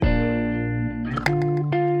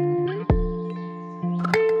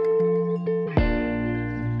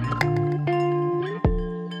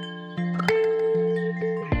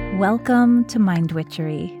Welcome to Mind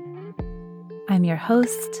Witchery. I'm your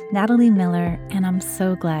host, Natalie Miller, and I'm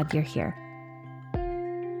so glad you're here.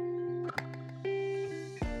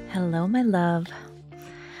 Hello, my love.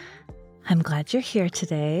 I'm glad you're here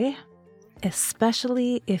today,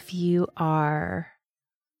 especially if you are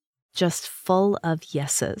just full of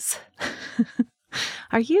yeses.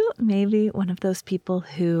 Are you maybe one of those people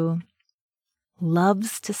who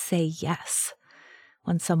loves to say yes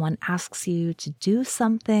when someone asks you to do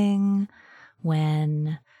something,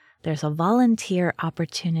 when there's a volunteer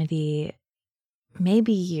opportunity?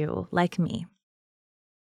 Maybe you, like me,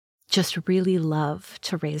 just really love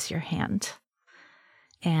to raise your hand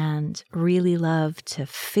and really love to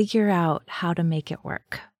figure out how to make it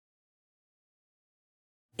work.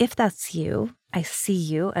 If that's you, I see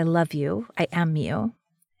you, I love you, I am you,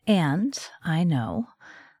 and I know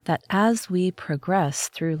that as we progress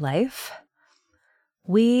through life,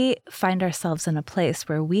 we find ourselves in a place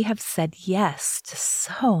where we have said yes to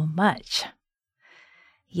so much.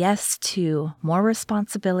 Yes to more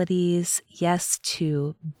responsibilities, yes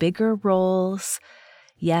to bigger roles,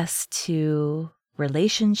 yes to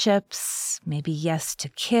relationships, maybe yes to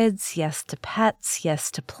kids, yes to pets, yes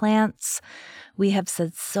to plants. We have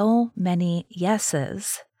said so many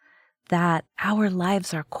yeses that our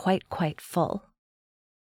lives are quite full.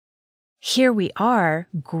 Here we are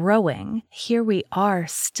growing. Here we are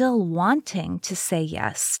still wanting to say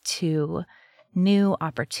yes to new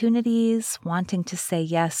opportunities, wanting to say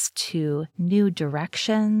yes to new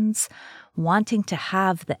directions, wanting to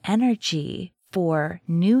have the energy for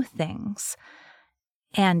new things,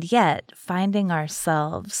 and yet finding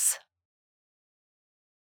ourselves,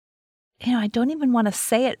 I don't even want to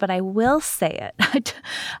say it, but I will say it.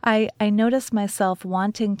 I notice myself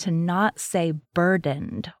wanting to not say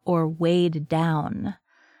burdened or weighed down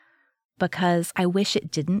because I wish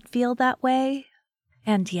it didn't feel that way.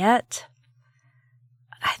 And yet,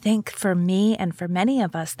 I think for me and for many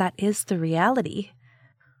of us, that is the reality.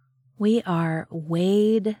 We are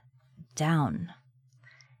weighed down,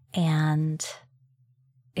 and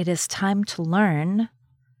it is time to learn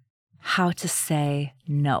how to say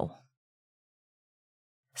no.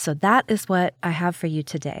 So that is what I have for you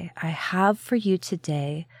today. I have for you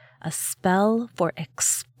today a spell for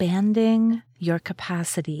expanding your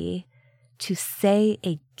capacity to say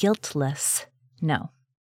a guiltless no.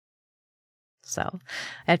 So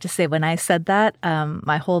I have to say, when I said that,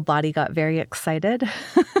 my whole body got very excited.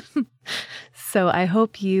 So I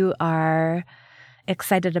hope you are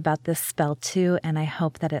excited about this spell too, and I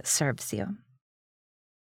hope that it serves you.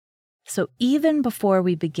 So even before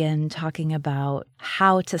we begin talking about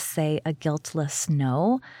how to say a guiltless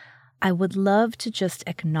no, I would love to just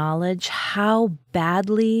acknowledge how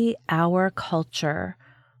badly our culture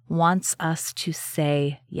wants us to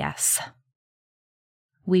say yes.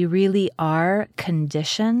 We really are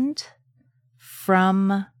conditioned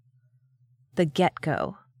from the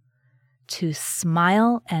get-go to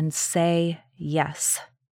smile and say yes.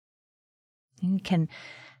 You can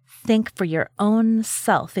think for your own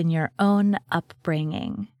self, in your own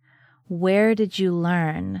upbringing. Where did you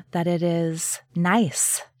learn that it is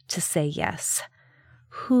nice to say yes?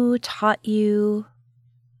 Who taught you,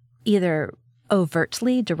 either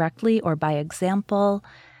overtly, directly, or by example,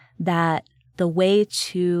 that the way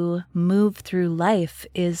to move through life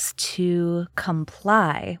is to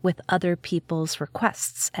comply with other people's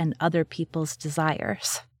requests and other people's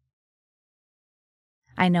desires?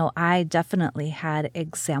 I know I definitely had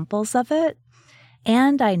examples of it,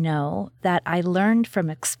 and I know that I learned from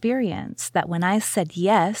experience that when I said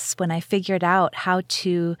yes, when I figured out how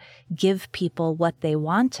to give people what they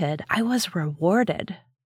wanted, I was rewarded.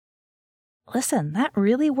 Listen, that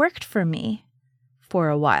really worked for me for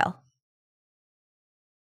a while.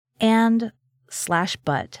 And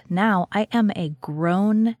 /but, now I am a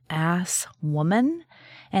grown-ass woman,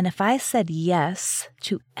 and if I said yes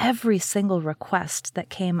to every single request that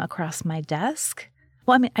came across my desk,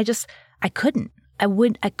 I couldn't.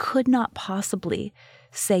 I could not possibly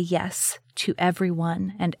say yes to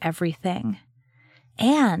everyone and everything.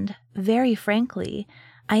 And very frankly,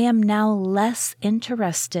 I am now less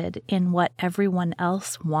interested in what everyone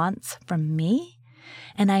else wants from me,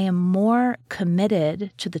 and I am more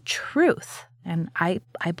committed to the truth. And I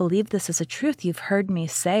believe this is a truth. You've heard me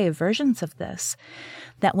say versions of this,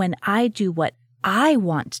 that when I do what I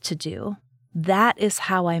want to do, that is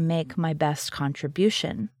how I make my best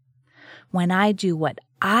contribution. When I do what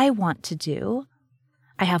I want to do,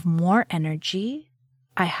 I have more energy,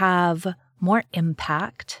 I have more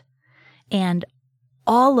impact, and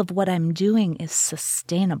all of what I'm doing is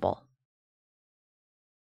sustainable.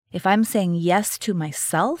 If I'm saying yes to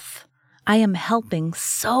myself, I am helping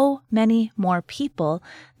so many more people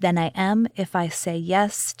than I am if I say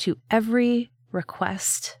yes to every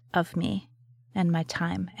request of me and my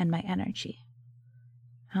time and my energy.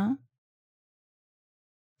 Huh?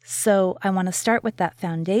 So I want to start with that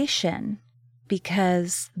foundation,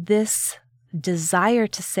 because this desire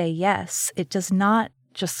to say yes, it does not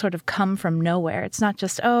just sort of come from nowhere. It's not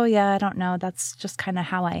just, oh yeah, I don't know, that's just kind of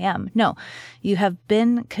how I am. No, you have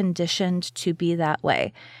been conditioned to be that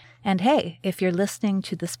way. And hey, if you're listening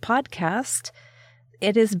to this podcast,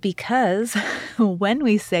 it is because when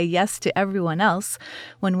we say yes to everyone else,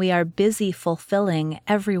 when we are busy fulfilling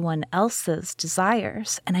everyone else's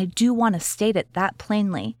desires, and I do want to state it that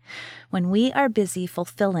plainly, when we are busy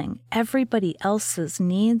fulfilling everybody else's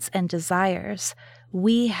needs and desires,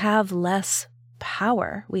 we have less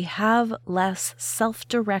power. We have less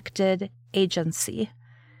self-directed agency.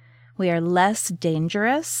 We are less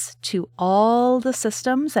dangerous to all the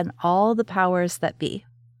systems and all the powers that be.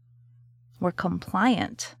 We're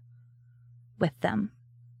compliant with them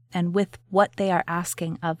and with what they are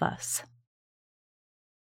asking of us.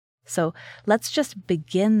 So let's just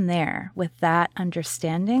begin there with that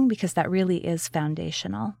understanding, because that really is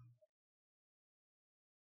foundational.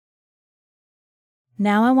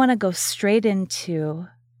 Now I want to go straight into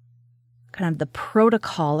kind of the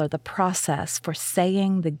protocol or the process for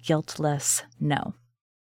saying the guiltless no.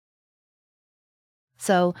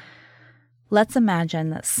 So let's imagine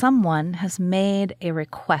that someone has made a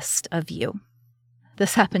request of you.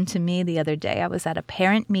 This happened to me the other day. I was at a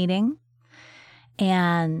parent meeting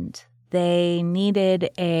and they needed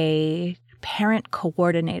a parent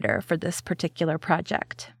coordinator for this particular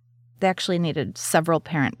project. They actually needed several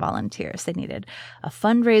parent volunteers. They needed a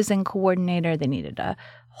fundraising coordinator. They needed a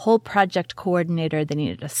whole project coordinator. They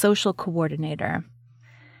needed a social coordinator.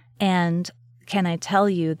 And can I tell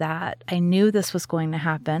you that I knew this was going to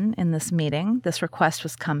happen in this meeting? This request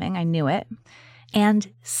was coming. I knew it.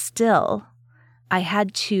 And still, I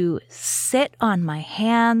had to sit on my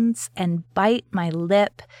hands and bite my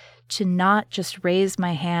lip to not just raise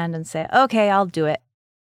my hand and say, okay, I'll do it.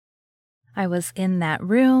 I was in that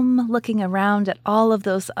room looking around at all of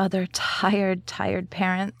those other tired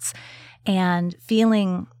parents and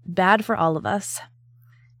feeling bad for all of us.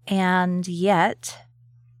 And yet,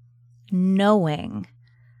 knowing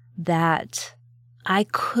that I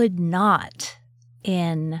could not,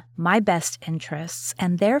 in my best interests,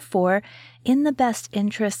 and therefore in the best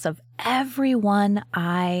interests of everyone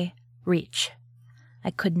I reach,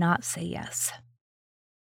 I could not say yes.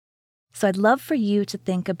 So I'd love for you to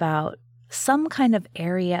think about some kind of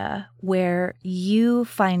area where you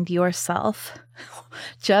find yourself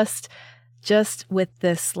just with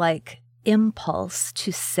this like impulse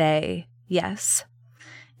to say yes.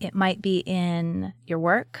 It might be in your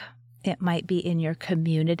work. It might be in your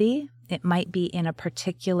community. It might be in a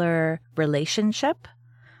particular relationship.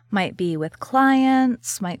 Might be with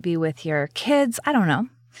clients, might be with your kids. I don't know.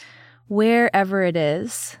 Wherever it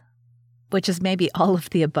is, which is maybe all of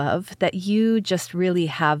the above, that you just really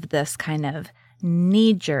have this kind of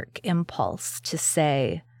knee-jerk impulse to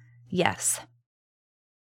say yes.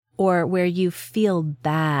 Or where you feel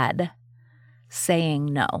bad saying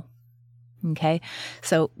no. Okay,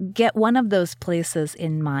 so get one of those places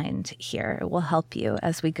in mind here. It will help you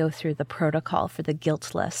as we go through the protocol for the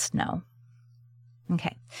guiltless no.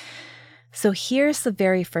 Okay, so here's the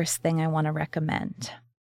very first thing I want to recommend.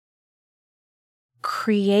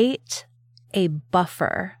 Create a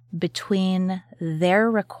buffer between their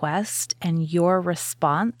request and your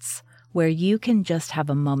response where you can just have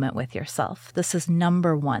a moment with yourself. This is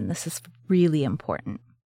number one. This is really important.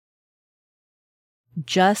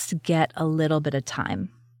 Just get a little bit of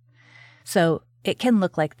time. So it can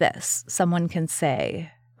look like this. Someone can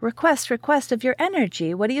say, request of your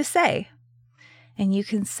energy. What do you say? And you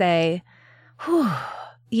can say,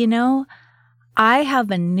 I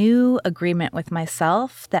have a new agreement with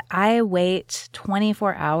myself that I wait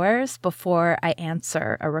 24 hours before I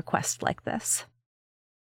answer a request like this.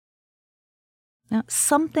 Now,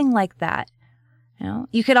 something like that.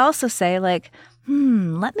 You could also say like,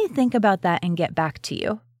 let me think about that and get back to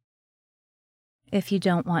you. If you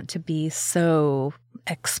don't want to be so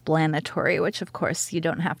explanatory, which of course you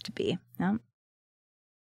don't have to be. No?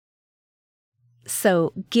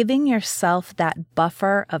 So giving yourself that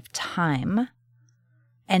buffer of time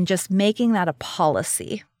and just making that a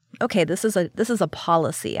policy. Okay, this is a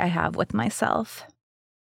policy I have with myself.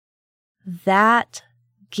 That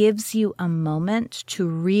gives you a moment to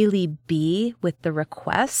really be with the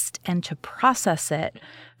request and to process it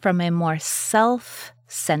from a more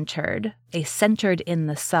self-centered, a centered in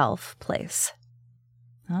the self place.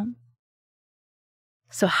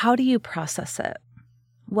 So how do you process it?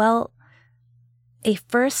 Well, a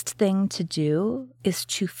first thing to do is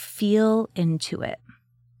to feel into it.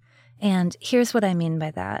 And here's what I mean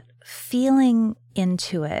by that. Feeling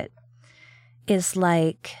into it is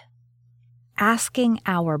like asking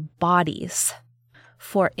our bodies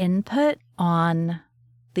for input on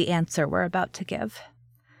the answer we're about to give.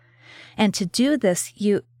 And to do this,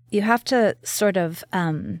 you have to sort of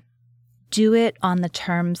do it on the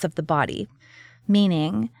terms of the body,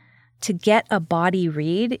 meaning to get a body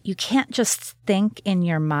read, you can't just think in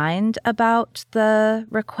your mind about the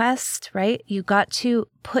request, right? You got to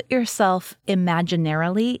put yourself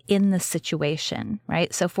imaginarily in the situation,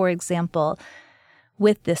 right? So for example,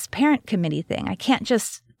 with this parent committee thing, I can't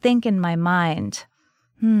just think in my mind,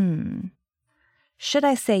 should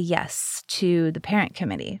I say yes to the parent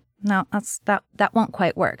committee? No, that won't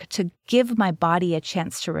quite work. To give my body a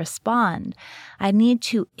chance to respond, I need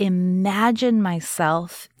to imagine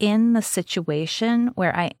myself in the situation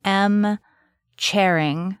where I am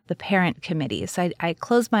chairing the parent committee. So I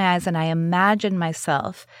close my eyes and I imagine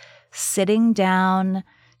myself sitting down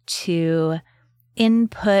to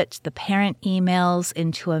input the parent emails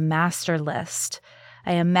into a master list.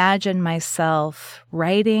 I imagine myself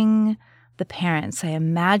writing the parents. I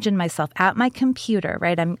imagine myself at my computer,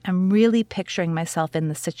 right? I'm really picturing myself in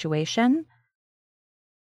the situation.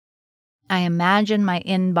 I imagine my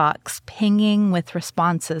inbox pinging with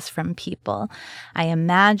responses from people. I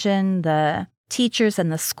imagine the teachers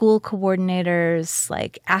and the school coordinators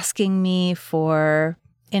like asking me for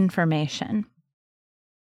information.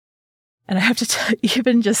 And I have to tell you,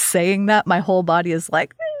 even just saying that, my whole body is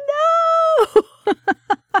like, no!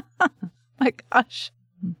 My gosh.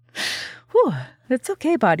 Whew, it's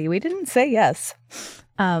okay, body. We didn't say yes.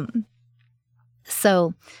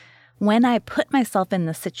 So when I put myself in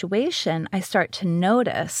the situation, I start to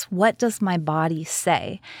notice, what does my body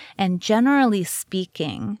say? And generally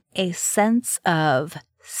speaking, a sense of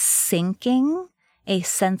sinking, a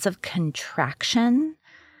sense of contraction.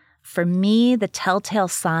 For me, the telltale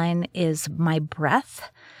sign is my breath.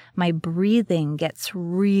 My breathing gets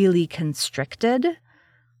really constricted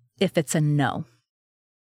if it's a no.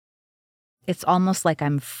 It's almost like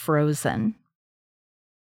I'm frozen.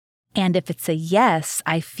 And if it's a yes,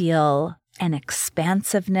 I feel an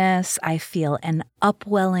expansiveness. I feel an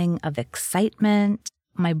upwelling of excitement.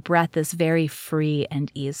 My breath is very free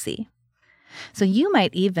and easy. So you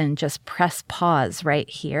might even just press pause right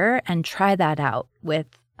here and try that out with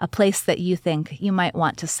a place that you think you might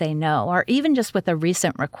want to say no, or even just with a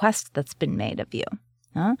recent request that's been made of you.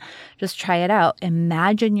 Just try it out.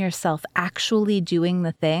 Imagine yourself actually doing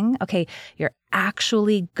the thing. Okay, you're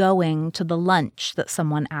actually going to the lunch that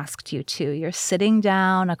someone asked you to. You're sitting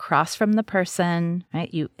down across from the person,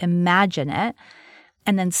 right? You imagine it,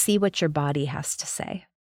 and then see what your body has to say.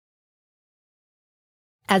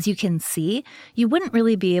 As you can see, you wouldn't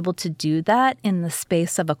really be able to do that in the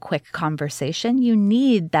space of a quick conversation. You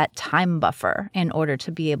need that time buffer in order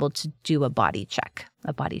to be able to do a body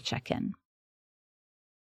check-in.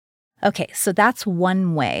 Okay, so that's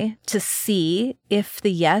one way to see if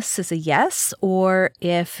the yes is a yes, or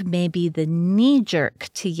if maybe the knee-jerk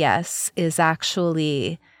to yes is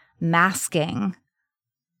actually masking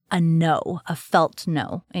a no, a felt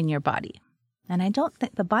no in your body. And I don't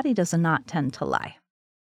think the body does not tend to lie.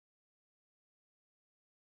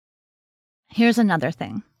 Here's another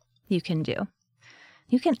thing you can do.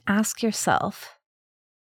 You can ask yourself,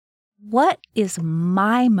 what is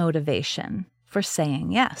my motivation for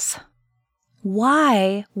saying yes?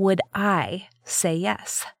 Why would I say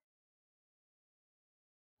yes?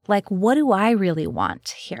 Like, what do I really want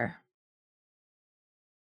here?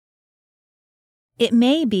 It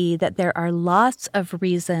may be that there are lots of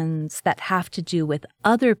reasons that have to do with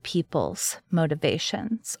other people's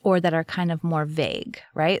motivations, or that are kind of more vague,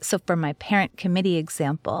 right? So for my parent committee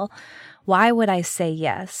example, why would I say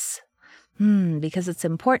yes? Because it's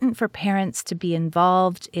important for parents to be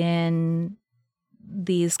involved in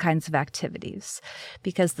these kinds of activities,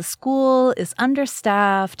 because the school is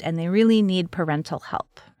understaffed and they really need parental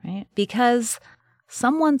help, right? Because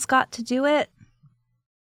someone's got to do it.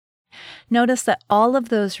 Notice that all of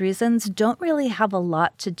those reasons don't really have a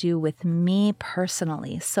lot to do with me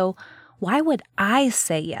personally. So why would I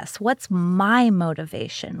say yes? What's my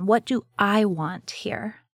motivation? What do I want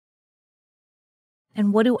here?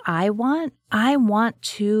 And what do I want? I want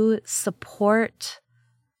to support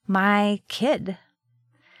my kid.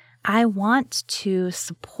 I want to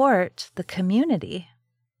support the community.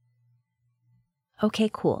 Okay,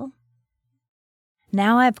 cool.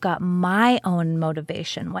 Now I've got my own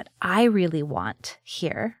motivation, what I really want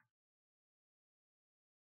here.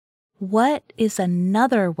 what is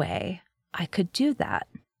another way I could do that?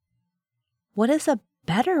 What is a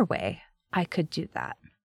better way I could do that?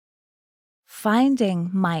 Finding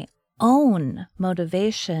my own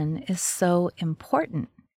motivation is so important,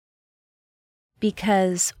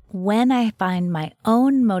 because when I find my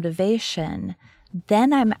own motivation,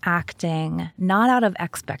 then I'm acting not out of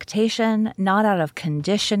expectation, not out of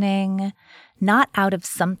conditioning, not out of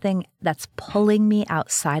something that's pulling me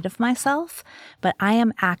outside of myself, but I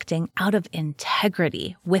am acting out of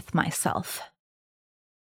integrity with myself.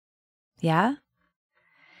 Yeah?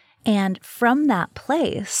 And from that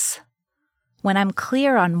place, when I'm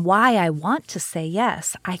clear on why I want to say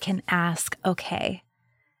yes, I can ask, okay,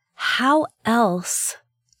 how else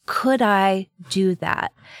could I do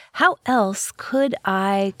that? How else could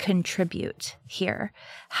I contribute here?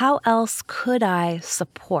 How else could I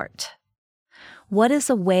support? What is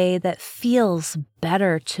a way that feels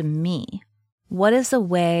better to me? What is a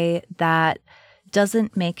way that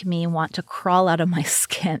doesn't make me want to crawl out of my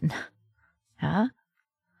skin? Yeah?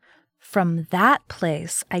 From that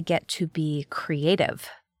place, I get to be creative.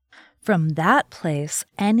 From that place,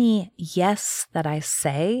 any yes that I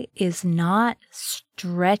say is not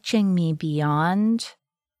stretching me beyond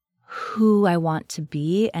who I want to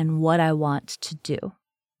be and what I want to do.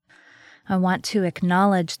 I want to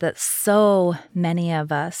acknowledge that so many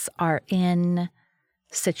of us are in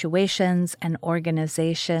situations and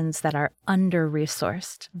organizations that are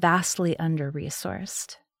under-resourced, vastly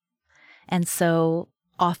under-resourced. And so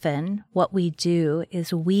often what we do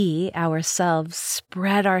is we ourselves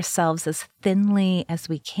spread ourselves as thinly as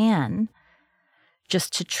we can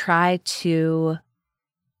just to try to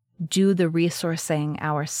do the resourcing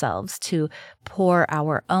ourselves, to pour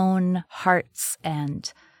our own hearts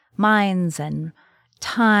and minds and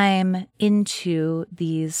time into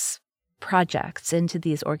these projects, into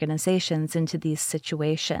these organizations, into these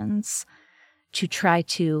situations, to try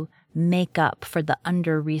to make up for the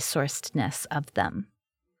under-resourcedness of them.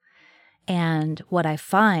 And what I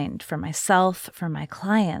find for myself, for my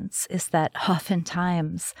clients, is that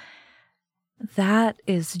oftentimes that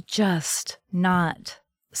is just not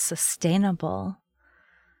sustainable.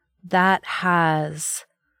 That has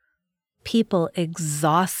people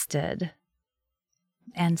exhausted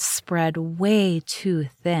and spread way too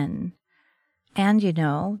thin.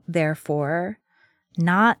 And, therefore,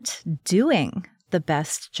 not doing the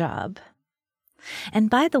best job. And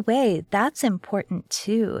by the way, that's important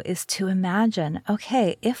too, is to imagine,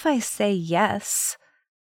 okay, if I say yes,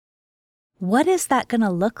 what is that going to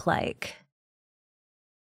look like?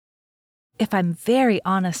 If I'm very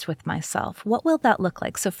honest with myself, what will that look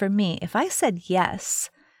like? So for me, if I said yes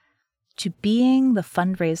to being the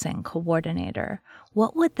fundraising coordinator,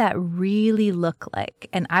 what would that really look like?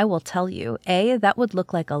 And I will tell you, that would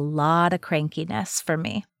look like a lot of crankiness for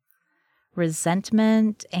me.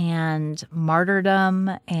 Resentment and martyrdom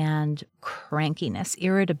and crankiness,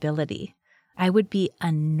 irritability. I would be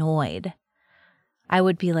annoyed. I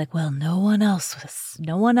would be like, well, no one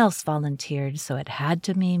else volunteered, so it had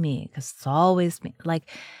to be me because it's always me. Like,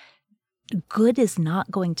 good is not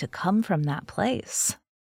going to come from that place.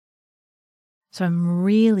 So I'm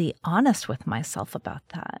really honest with myself about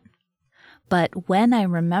that. But when I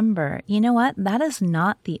remember, you know what? That is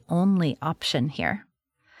not the only option here.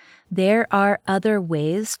 There are other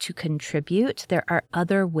ways to contribute. There are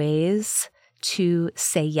other ways to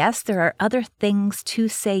say yes. There are other things to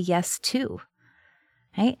say yes to,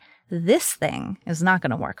 right? This thing is not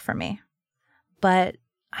going to work for me, but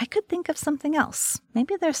I could think of something else.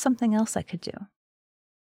 Maybe there's something else I could do.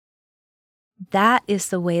 That is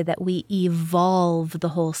the way that we evolve the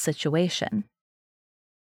whole situation.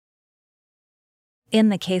 In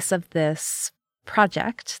the case of this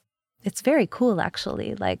project, it's very cool,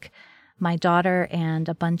 actually. Like, my daughter and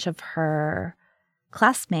a bunch of her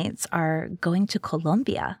classmates are going to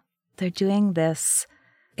Colombia. They're doing this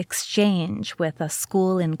exchange with a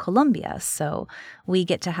school in Colombia. So we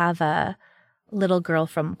get to have a little girl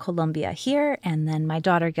from Colombia here, and then my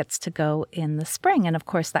daughter gets to go in the spring. And of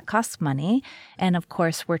course, that costs money. And of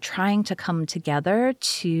course, we're trying to come together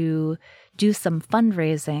to do some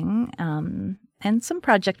fundraising and some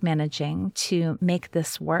project managing to make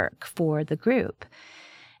this work for the group.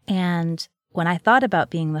 And when I thought about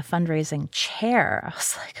being the fundraising chair, I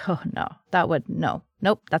was like, oh no,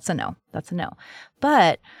 nope, that's a no.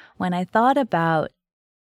 But when I thought about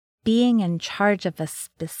being in charge of a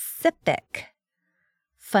specific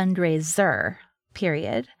fundraiser,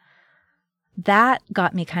 period, that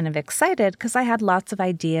got me kind of excited because I had lots of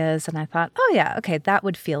ideas and I thought, oh yeah, okay, that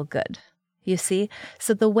would feel good. You see?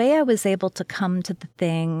 So the way I was able to come to the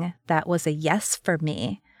thing that was a yes for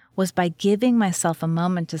me was by giving myself a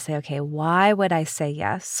moment to say, okay, why would I say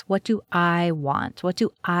yes? What do I want? What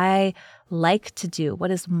do I like to do?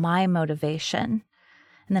 What is my motivation?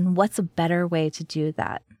 And then what's a better way to do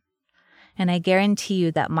that? And I guarantee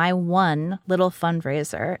you that my one little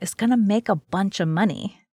fundraiser is going to make a bunch of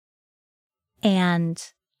money and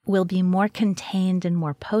will be more contained and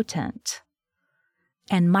more potent.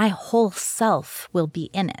 And my whole self will be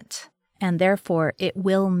in it. And therefore, it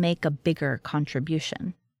will make a bigger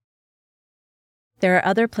contribution. There are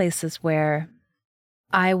other places where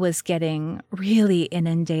I was getting really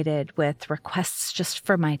inundated with requests just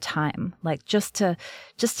for my time, like just to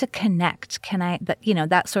connect.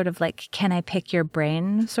 That sort of like, can I pick your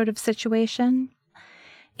brain sort of situation?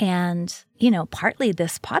 And, partly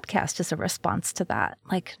this podcast is a response to that.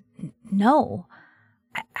 Like, no,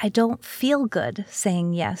 I don't feel good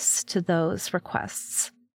saying yes to those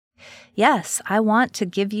requests. Yes, I want to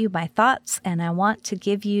give you my thoughts and I want to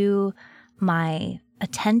give you my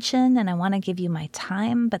attention and I want to give you my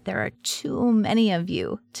time, but there are too many of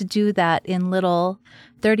you to do that in little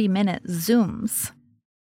 30-minute Zooms.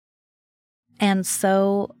 And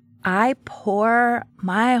so I pour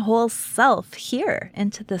my whole self here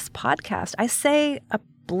into this podcast. I say a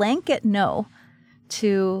blanket no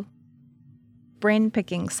to brain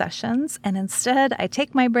picking sessions, and instead I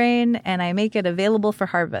take my brain and I make it available for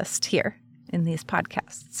harvest here in these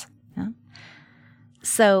podcasts. Yeah?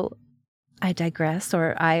 So I digress,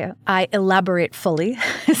 or I elaborate fully.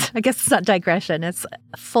 I guess it's not digression, it's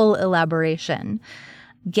full elaboration.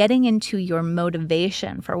 Getting into your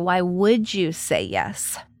motivation for why would you say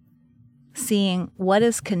yes? Seeing what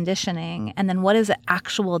is conditioning and then what is an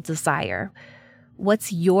actual desire.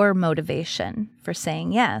 What's your motivation for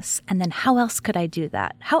saying yes? And then how else could I do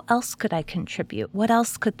that? How else could I contribute? What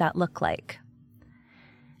else could that look like?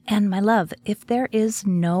 And my love, if there is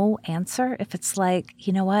no answer, if it's like,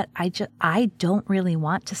 you know what, I don't really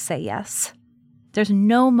want to say yes. There's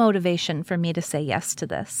no motivation for me to say yes to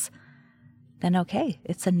this. Then okay,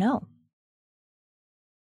 it's a no.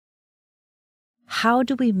 How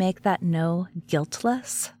do we make that no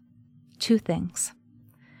guiltless? 2 things.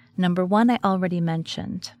 Number 1, I already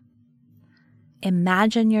mentioned.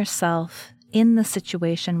 Imagine yourself in the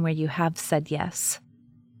situation where you have said yes.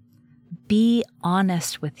 Be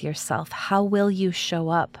honest with yourself. How will you show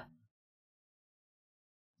up?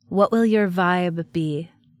 What will your vibe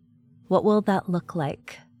be? What will that look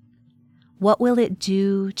like? What will it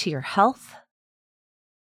do to your health?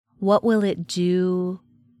 What will it do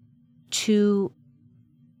to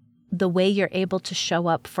the way you're able to show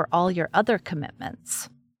up for all your other commitments?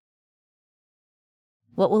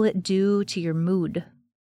 What will it do to your mood?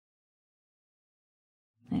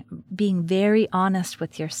 Being very honest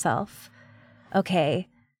with yourself. Okay,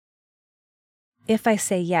 if I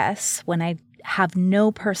say yes when I have no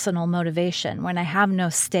personal motivation, when I have no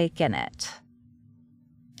stake in it,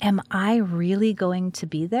 am I really going to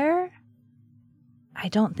be there? I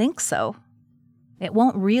don't think so. It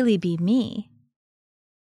won't really be me.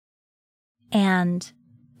 And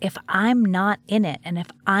if I'm not in it and if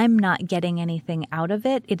I'm not getting anything out of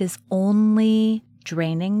it, it is only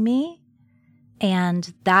draining me,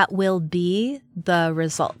 and that will be the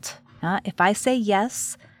result. If I say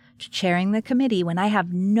yes to chairing the committee when I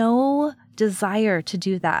have no desire to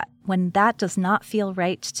do that, when that does not feel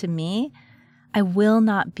right to me, I will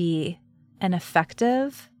not be an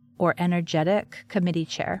effective or energetic committee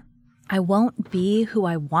chair. I won't be who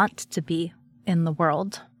I want to be in the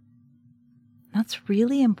world. That's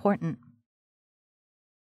really important.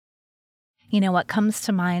 What comes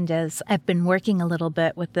to mind is I've been working a little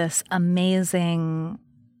bit with this amazing,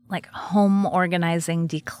 home organizing,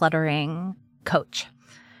 decluttering coach.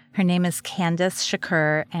 Her name is Candace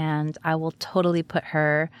Shakur, and I will totally put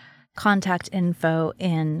her contact info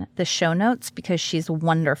in the show notes because she's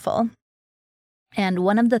wonderful. And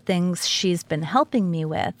one of the things she's been helping me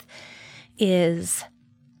with is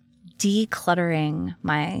decluttering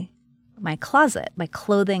my closet, my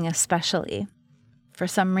clothing especially. For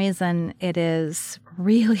some reason, it is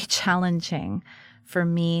really challenging for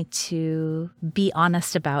me to be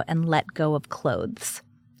honest about and let go of clothes.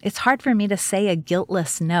 It's hard for me to say a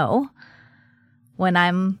guiltless no when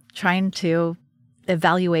I'm trying to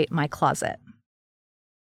evaluate my closet.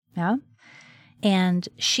 Yeah? And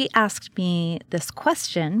she asked me this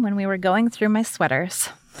question when we were going through my sweaters.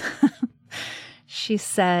 She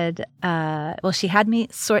said, she had me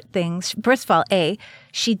sort things. First of all,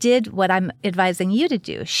 she did what I'm advising you to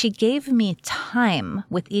do. She gave me time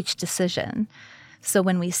with each decision. So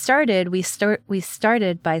when we started, we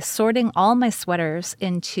started by sorting all my sweaters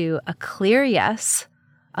into a clear yes,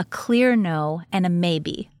 a clear no, and a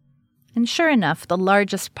maybe. And sure enough, the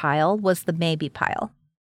largest pile was the maybe pile.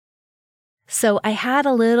 So I had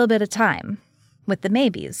a little bit of time with the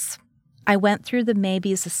maybes. I went through the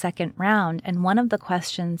maybes a second round, and one of the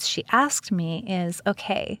questions she asked me is,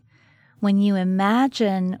 okay, when you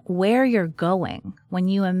imagine where you're going, when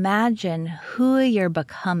you imagine who you're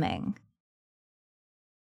becoming,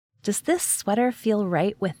 does this sweater feel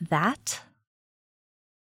right with that?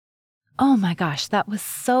 Oh my gosh, that was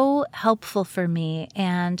so helpful for me,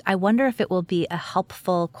 and I wonder if it will be a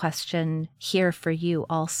helpful question here for you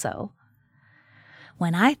also.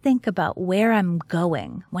 When I think about where I'm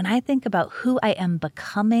going, when I think about who I am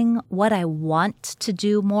becoming, what I want to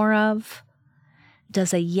do more of,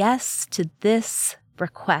 does a yes to this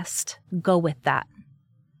request go with that?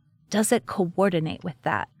 Does it coordinate with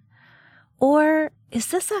that? Or is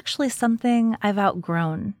this actually something I've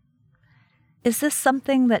outgrown? Is this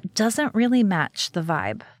something that doesn't really match the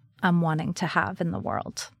vibe I'm wanting to have in the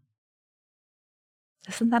world?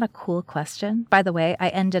 Isn't that a cool question? By the way, I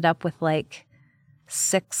ended up with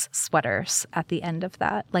 6 sweaters at the end of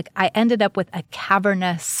that. I ended up with a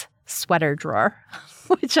cavernous sweater drawer,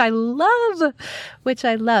 which I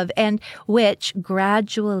love, and which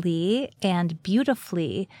gradually and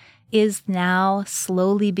beautifully is now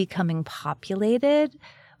slowly becoming populated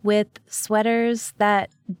with sweaters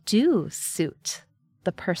that do suit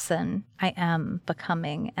the person I am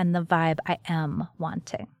becoming and the vibe I am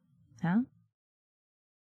wanting. Yeah?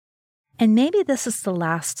 And maybe this is the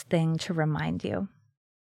last thing to remind you.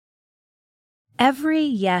 Every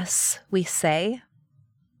yes we say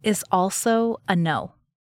is also a no.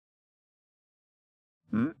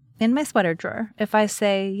 In my sweater drawer, if I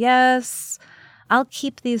say, yes, I'll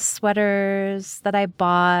keep these sweaters that I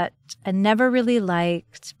bought and never really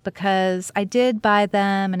liked because I did buy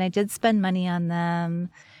them and I did spend money on them,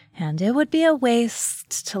 and it would be a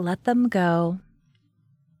waste to let them go.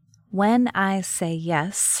 When I say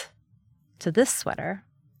yes to this sweater,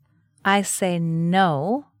 I say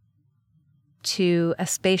no to a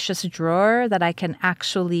spacious drawer that I can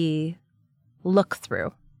actually look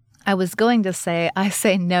through. I was going to say, I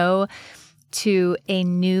say no to a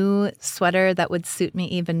new sweater that would suit me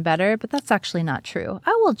even better, but that's actually not true.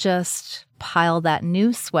 I will just pile that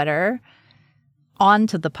new sweater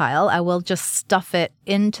onto the pile. I will just stuff it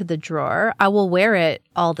into the drawer. I will wear it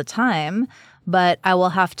all the time, but I will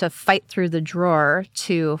have to fight through the drawer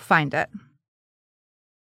to find it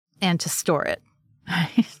and to store it.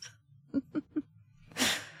 Right?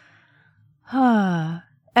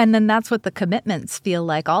 And then that's what the commitments feel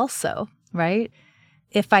like also, right?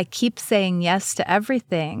 If I keep saying yes to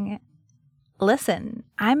everything, listen,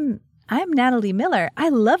 I'm Natalie Miller. I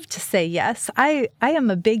love to say yes. I am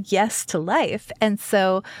a big yes to life. And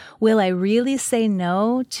so will I really say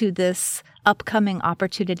no to this upcoming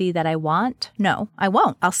opportunity that I want? No, I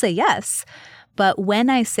won't. I'll say yes. But when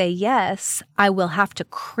I say yes, I will have to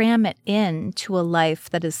cram it into a life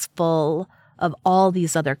that is full of all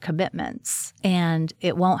these other commitments, and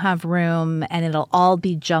it won't have room, and it'll all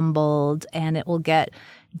be jumbled, and it will get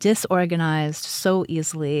disorganized so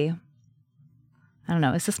easily. I don't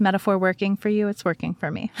know. Is this metaphor working for you? It's working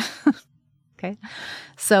for me. Okay.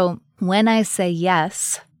 So when I say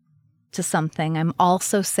yes to something, I'm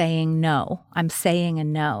also saying no. I'm saying a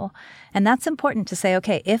no. And that's important to say,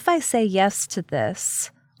 okay, if I say yes to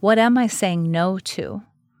this, what am I saying no to?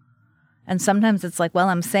 And sometimes it's like, well,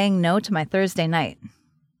 I'm saying no to my Thursday night.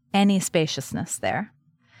 Any spaciousness there.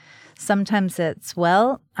 Sometimes it's,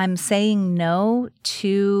 well, I'm saying no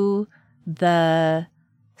to the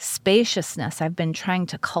spaciousness I've been trying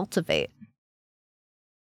to cultivate.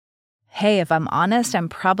 Hey, if I'm honest, I'm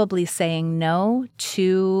probably saying no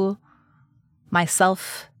to my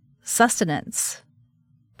self-sustenance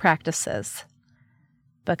practices.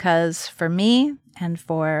 Because for me and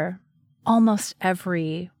for almost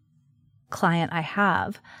every client I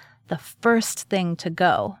have, the first thing to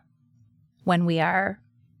go when we are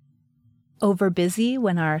over busy,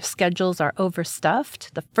 when our schedules are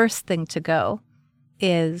overstuffed, the first thing to go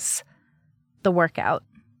is the workout,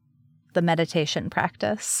 the meditation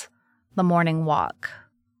practice, the morning walk,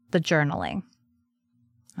 the journaling.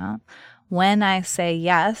 When I say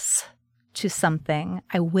yes to something,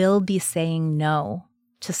 I will be saying no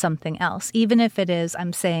to something else. Even if it is,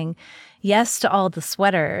 I'm saying yes to all the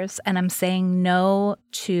sweaters, and I'm saying no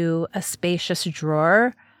to a spacious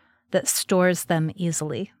drawer that stores them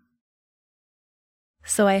easily.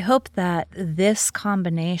 So I hope that this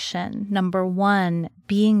combination, number one,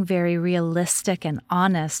 being very realistic and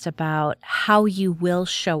honest about how you will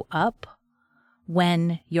show up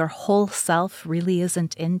when your whole self really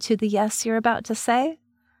isn't into the yes you're about to say,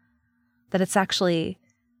 that it's actually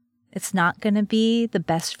It's not going to be the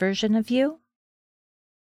best version of you.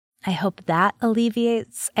 I hope that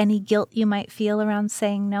alleviates any guilt you might feel around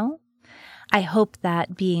saying no. I hope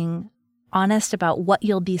that being honest about what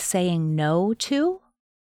you'll be saying no to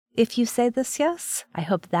if you say this yes, I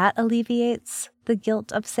hope that alleviates the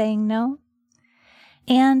guilt of saying no.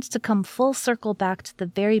 And to come full circle back to the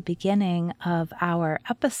very beginning of our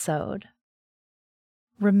episode,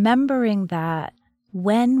 remembering that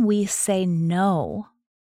when we say no,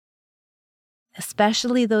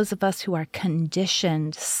 especially those of us who are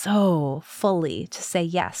conditioned so fully to say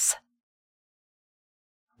yes,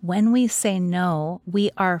 when we say no, we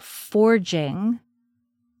are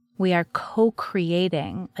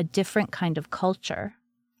co-creating a different kind of culture.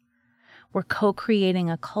 We're co-creating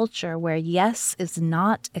a culture where yes is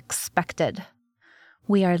not expected.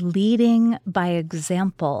 We are leading by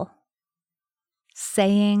example,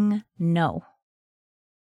 saying no.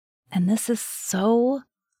 And this is so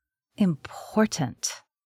important.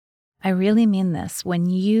 I really mean this. When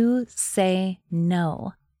you say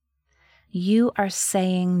no, you are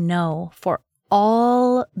saying no for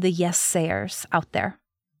all the yes sayers out there.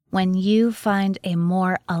 When you find a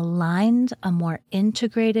more aligned, a more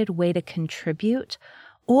integrated way to contribute,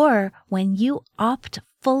 or when you opt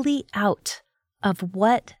fully out of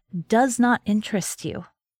what does not interest you,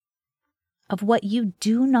 of what you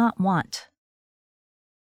do not want,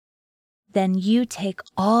 then you take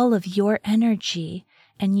all of your energy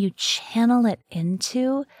and you channel it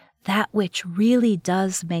into that which really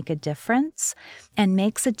does make a difference, and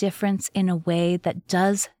makes a difference in a way that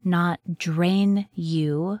does not drain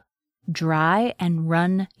you dry and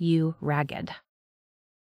run you ragged.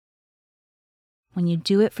 When you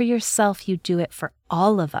do it for yourself, you do it for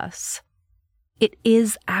all of us. It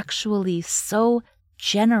is actually so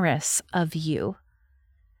generous of you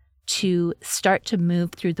to start to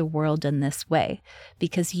move through the world in this way,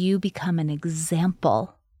 because you become an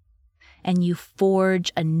example and you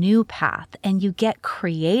forge a new path and you get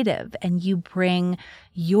creative and you bring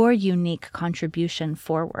your unique contribution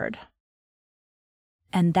forward.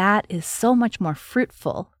 And that is so much more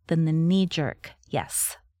fruitful than the knee-jerk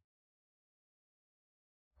yes.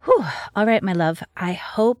 Whew. All right, my love. I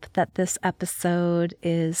hope that this episode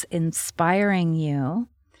is inspiring you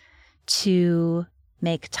to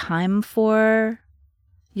make time for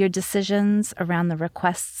your decisions around the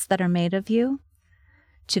requests that are made of you,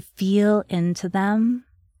 to feel into them,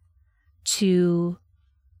 to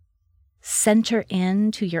center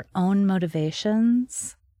into your own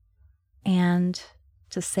motivations, and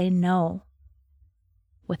to say no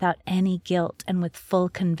without any guilt and with full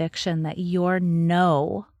conviction that your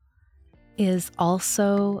no is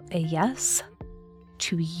also a yes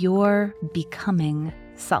to your becoming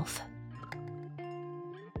self.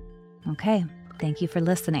 Okay, thank you for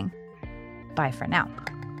listening. Bye for now.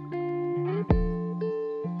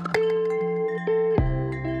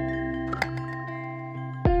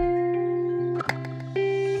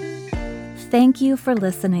 Thank you for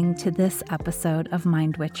listening to this episode of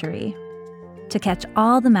Mind Witchery. To catch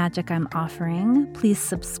all the magic I'm offering, please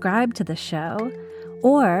subscribe to the show.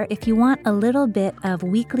 Or if you want a little bit of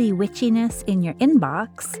weekly witchiness in your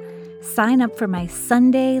inbox, sign up for my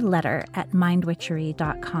Sunday letter at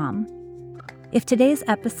mindwitchery.com. If today's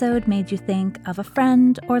episode made you think of a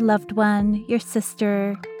friend or loved one, your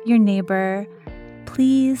sister, your neighbor,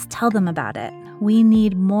 please tell them about it. We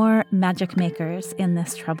need more magic makers in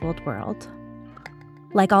this troubled world.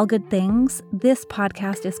 Like all good things, this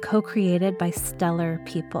podcast is co-created by stellar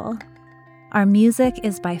people. Our music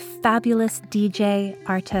is by fabulous DJ,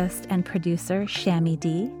 artist, and producer Shammy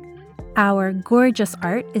D. Our gorgeous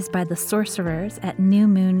art is by the Sorcerers at New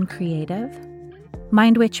Moon Creative.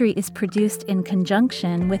 Mind Witchery is produced in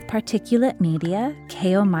conjunction with Particulate Media,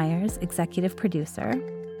 K.O. Myers, executive producer.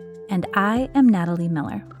 And I am Natalie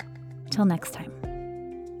Miller. Till next time.